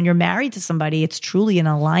 And so when you're married to somebody, it's truly an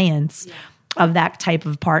alliance of that type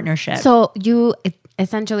of partnership. So you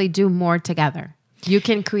essentially do more together. You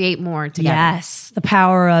can create more together. Yes, the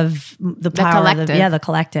power of the collective. The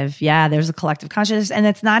collective. Yeah, there's a collective consciousness, and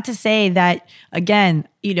it's not to say that again,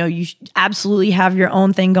 you absolutely have your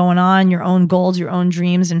own thing going on, your own goals, your own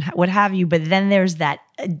dreams, and what have you. But then there's that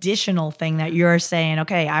additional thing that you're saying,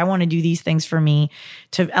 okay, I want to do these things for me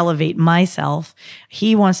to elevate myself.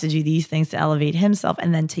 He wants to do these things to elevate himself,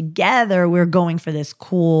 and then together we're going for this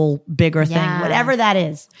cool, bigger thing, whatever that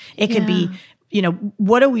is. It could be.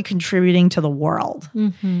 What are we contributing to the world?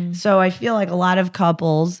 So I feel like a lot of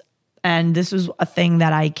couples, and this was a thing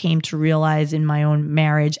that I came to realize in my own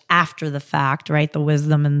marriage after the fact, right? The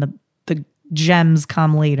wisdom and the gems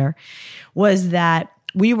come later, was that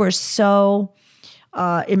we were so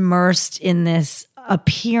immersed in this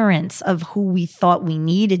appearance of who we thought we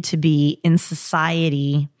needed to be in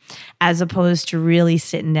society, as opposed to really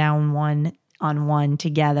sitting down one-on-one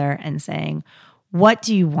together and saying, what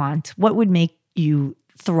do you want? What would make you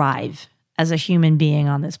thrive as a human being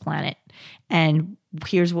on this planet? And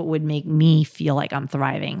here's what would make me feel like I'm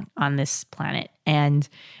thriving on this planet. And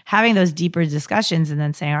having those deeper discussions and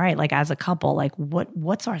then saying, all right, like as a couple, like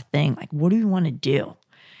what's our thing? Like, what do we want to do?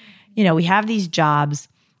 We have these jobs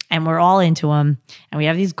and we're all into them and we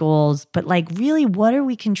have these goals, but like really, what are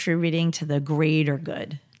we contributing to the greater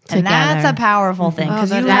good? And that's a powerful thing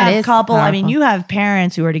because you have a couple. Powerful. I mean, you have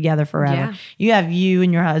parents who are together forever. Yeah. You have you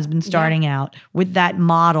and your husband starting out with that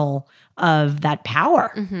model of that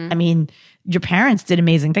power. I mean, your parents did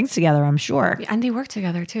amazing things together, I'm sure. And they work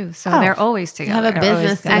together too. So they're always together. They have a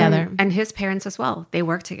business together. And his parents as well. They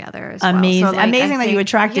work together as well. Amazing. So amazing that you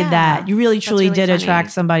attracted that. You really, truly did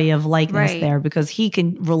attract somebody of likeness there because he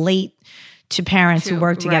can relate to parents who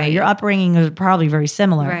work together. Your upbringing is probably very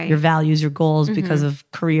similar. Your values, your goals because of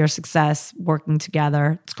career success, working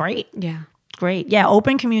together. It's great. Yeah. Great. Yeah.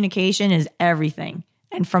 Open communication is everything.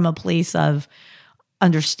 And from a place of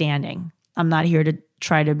understanding. I'm not here to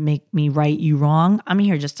try to make me right you wrong. I'm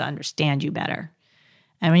here just to understand you better.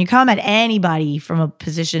 And when you come at anybody from a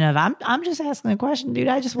position of, I'm just asking a question, dude.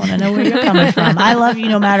 I just want to know where you're coming from. I love you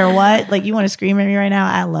no matter what. Like, you want to scream at me right now?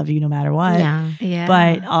 I love you no matter what. Yeah.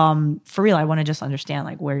 But for real, I want to just understand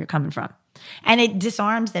like where you're coming from. And it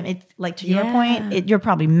disarms them. It's like, to your point, you're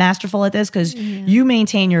probably masterful at this because you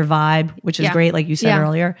maintain your vibe, which is great, like you said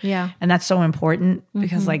earlier. Yeah. And that's so important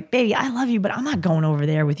because like, baby, I love you, but I'm not going over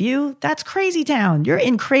there with you. That's crazy town. You're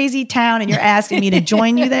in crazy town and you're asking me to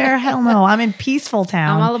join you there? Hell no. I'm in peaceful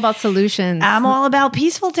town. I'm all about solutions. I'm all about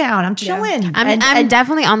peaceful town. I'm chilling. Yeah. I'm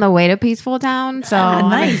definitely on the way to peaceful town. So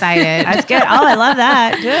I'm excited. That's good. Oh, I love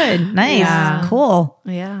that. Good. Nice. Yeah. Cool.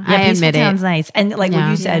 Yeah. Yeah, I peaceful admit it. town's nice. And like what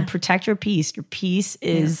you said, protect your peace. Your peace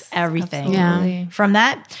is everything. Absolutely. Yeah. From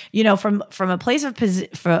that, from a place of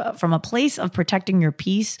from a place of protecting your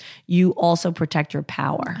peace, you also protect your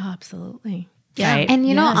power. Oh, absolutely. Yeah. Right? And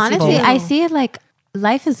honestly, I see it like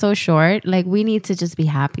life is so short. Like, we need to just be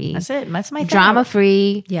happy. That's it. That's my thing. Drama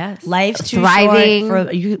free. Yes. Life's too thriving. short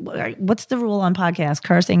for you. What's the rule on podcasts?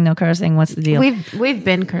 Cursing, no cursing. What's the deal? We've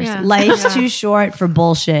been cursing. Yeah. Life's too short for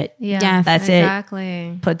bullshit. Yeah. Yes. That's exactly.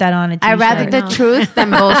 it. Put that on a t-shirt. I'd rather the truth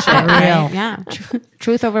than bullshit. real. Right? Yeah.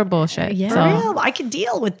 Truth over bullshit. Yeah. For So, real. I can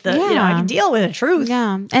deal with I can deal with the truth.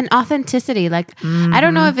 yeah. And authenticity. Like, I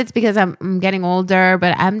don't know if it's because I'm getting older,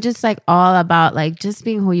 but I'm just like all about like just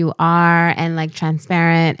being who you are and like transparent.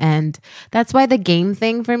 And that's why the game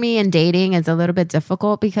thing for me and dating is a little bit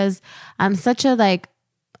difficult because I'm such a like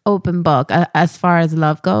open book as far as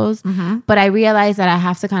love goes. But I realize that I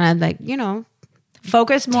have to kind of like,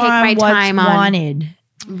 Focus more Take my on what's time on- wanted.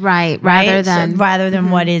 right. Rather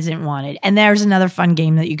than what isn't wanted. And there's another fun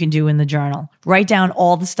game that you can do in the journal. Write down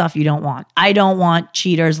all the stuff you don't want. I don't want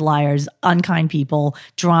cheaters, liars, unkind people,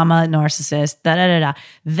 drama, narcissists, da-da-da-da.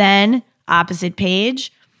 Then, opposite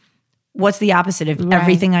page, what's the opposite of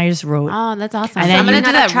everything I just wrote? Oh, that's awesome. And So then I'm You're gonna not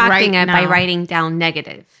do that attracting right it by now. writing down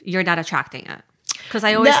negative. You're not attracting it. Because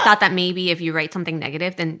I always thought that maybe if you write something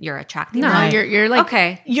negative, then you're attracting No, that. you're like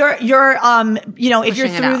Okay. You're if you're Pushing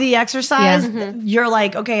it through out. the exercise, you're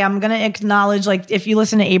like, okay, I'm gonna acknowledge, like, if you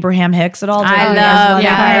listen to Abraham Hicks at all,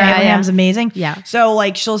 Abraham's amazing. Yeah. So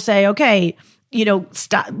like she'll say, okay,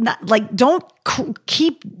 stop, don't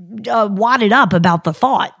keep wadded up about the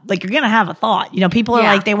thought. Like, you're gonna have a thought. People are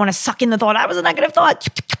like, they want to suck in the thought. I was a negative thought.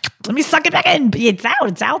 Let me suck it back in.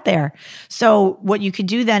 It's out there. So what you could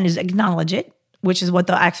do then is acknowledge it, which is what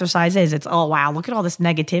the exercise is. It's, oh, wow, look at all this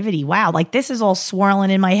negativity. Wow, like this is all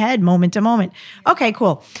swirling in my head moment to moment. Okay,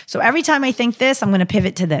 cool. So every time I think this, I'm going to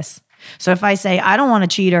pivot to this. So if I say, I don't want a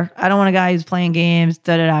cheater, I don't want a guy who's playing games,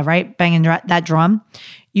 right? Banging that drum.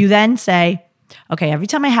 You then say, okay, every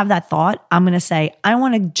time I have that thought, I'm going to say, I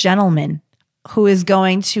want a gentleman who is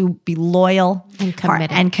going to be loyal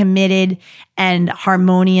and committed and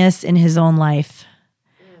harmonious in his own life.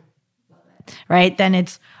 Right? Then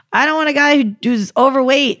it's, I don't want a guy who's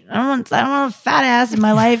overweight. I don't want a fat ass in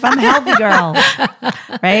my life. I'm a healthy girl.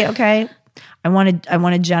 Right? Okay. I want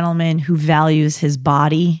a gentleman who values his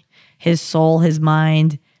body, his soul, his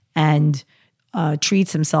mind, and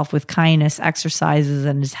treats himself with kindness, exercises,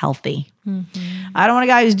 and is healthy. Mm-hmm. I don't want a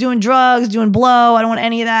guy who's doing drugs, doing blow. I don't want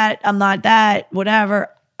any of that. I'm not that,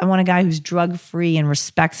 whatever. I want a guy who's drug-free and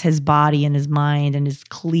respects his body and his mind and is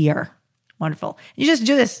clear. Wonderful. You just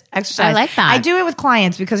do this exercise. I like that. I do it with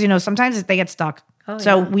clients because, sometimes they get stuck.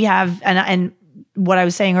 We have, and what I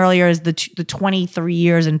was saying earlier is the 23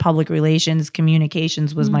 years in public relations,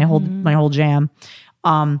 communications was my whole jam.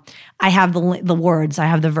 I have the words, I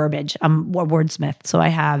have the verbiage. I'm a wordsmith. So I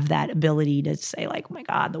have that ability to say, like, oh my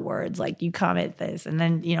God, the words, like, you comment this and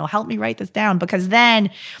then, help me write this down. Because then,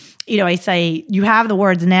 I say, you have the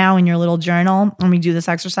words now in your little journal and we do this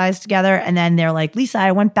exercise together. And then they're like, Lisa,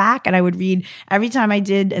 I went back and I would read every time I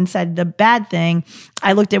did and said the bad thing.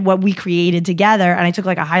 I looked at what we created together and I took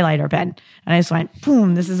like a highlighter pen and I just went,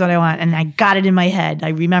 boom, this is what I want. And I got it in my head. I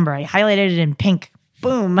remember I highlighted it in pink.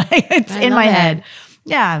 Boom. It's in my head.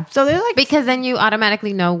 Yeah. So they're like, because then you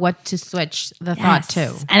automatically know what to switch the thought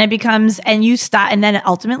to. And it becomes, and you stop, and then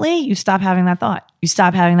ultimately you stop having that thought. You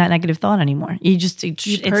stop having that negative thought anymore. You just, it's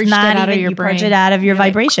not even, you purge it out of your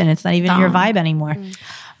vibration. It's not even your vibe anymore.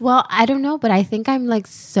 Well, I don't know, but I think I'm like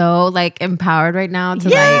so like empowered right now to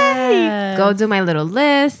like go do my little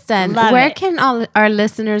list. And where can all our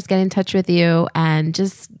listeners get in touch with you? And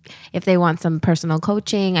just if they want some personal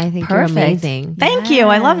coaching, I think you're amazing. Thank you.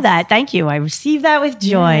 I love that. Thank you. I received that with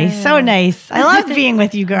joy. So nice. I love being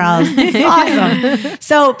with you girls. It's awesome.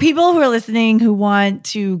 So people who are listening who want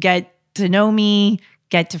to get to know me,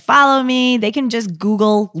 get to follow me, they can just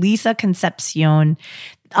Google Lisa Concepcion.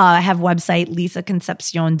 I have a website,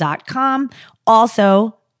 lisaconcepcion.com.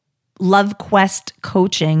 Also,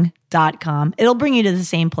 lovequestcoaching.com. It'll bring you to the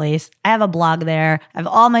same place. I have a blog there. I have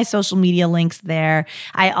all my social media links there.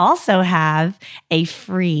 I also have a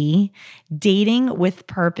free Dating with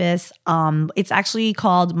Purpose. It's actually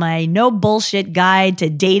called my No Bullshit Guide to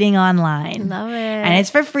Dating Online. Love it. And it's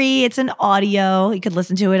for free. It's an audio. You could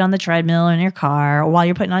listen to it on the treadmill in your car or while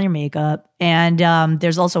you're putting on your makeup. And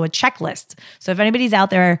there's also a checklist. So if anybody's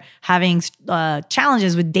out there having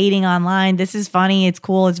challenges with dating online, this is funny. It's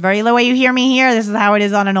cool. It's very the way you hear me here. This is how it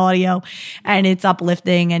is on an audio. And it's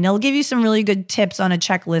uplifting. And it'll give you some really good tips on a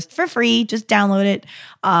checklist for free. Just download it.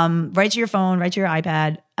 Right to your phone, right to your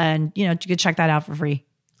iPad. And, you could check that out for free.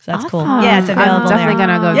 So that's cool. Yeah, it's available. I'm definitely going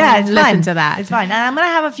to go listen to that. It's fine. And I'm going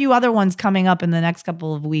to have a few other ones coming up in the next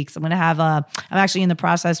couple of weeks. I'm going to have I'm actually in the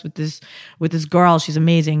process with this girl. She's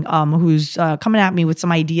amazing. Who's coming at me with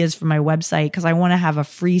some ideas for my website because I want to have a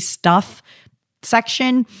free stuff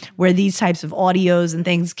section where these types of audios and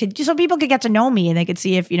things so people could get to know me and they could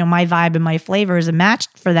see if my vibe and my flavor is a match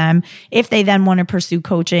for them if they then want to pursue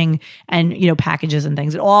coaching and packages and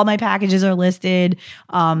things. And all my packages are listed.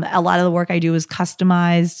 A lot of the work I do is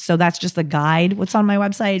customized, so that's just a guide what's on my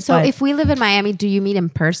website. So if we live in Miami, do you meet in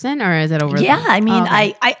person or is it over? I mean,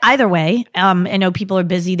 I either way. I know people are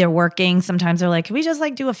busy, they're working. Sometimes they're like, can we just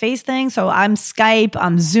like do a face thing? So I'm Skype,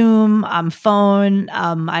 I'm Zoom, I'm phone.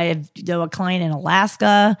 I have a client in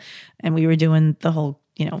Alaska and we were doing the whole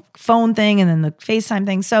phone thing and then the FaceTime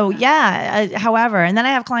thing. So however, and then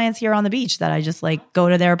I have clients here on the beach that I just like go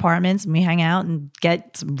to their apartments and we hang out and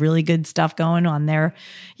get some really good stuff going on their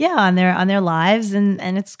lives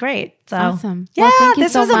and it's great. So awesome. Yeah, well, thank you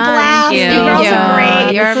this so was a much. blast. You girls are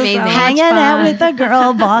great. You're amazing. Hanging out with the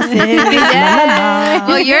girl bosses.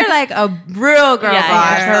 Well, you're like a real girl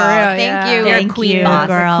boss. For real. Thank you. Thank You're queen you, boss.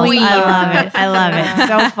 girls. Queen. I love it.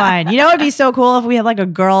 So fun. It'd be so cool if we had like a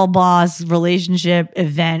girl boss relationship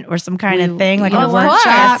event or some kind of thing, like a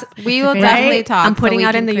workshop. We will definitely talk. I'm putting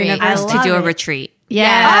out in the universe to do a retreat.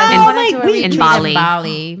 Yeah. Oh, Went to a wait, retreat in Bali.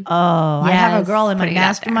 Bali. Oh, I have a Yes, girl in my putting it out there.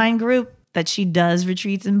 mastermind group that she does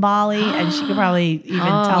retreats in Bali, and she could probably even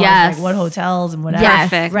tell yes. us like what hotels and whatever. Yes,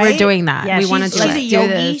 Perfect. we're doing that. Yeah, We wanna she's do a it. yogi.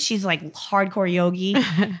 this. She's like hardcore yogi.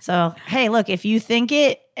 So hey, look, if you think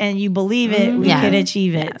it and you believe it, we Yes. can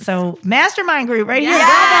achieve it. So mastermind group right here.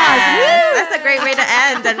 Yes. That's a great way to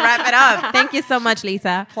end and wrap it up. Thank you so much,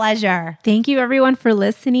 Lisa. Pleasure. Thank you, everyone, for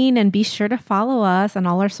listening. And be sure to follow us on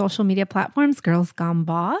all our social media platforms, Girls Gone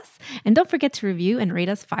Boss. And don't forget to review and rate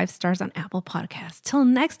us 5 stars on Apple Podcasts. Till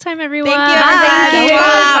next time, everyone. Thank you, everybody.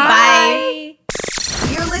 Bye.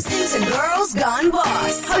 You're listening to Girls Gone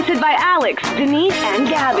Boss, hosted by Alex, Denise, and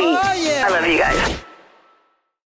Gabby. I love you guys.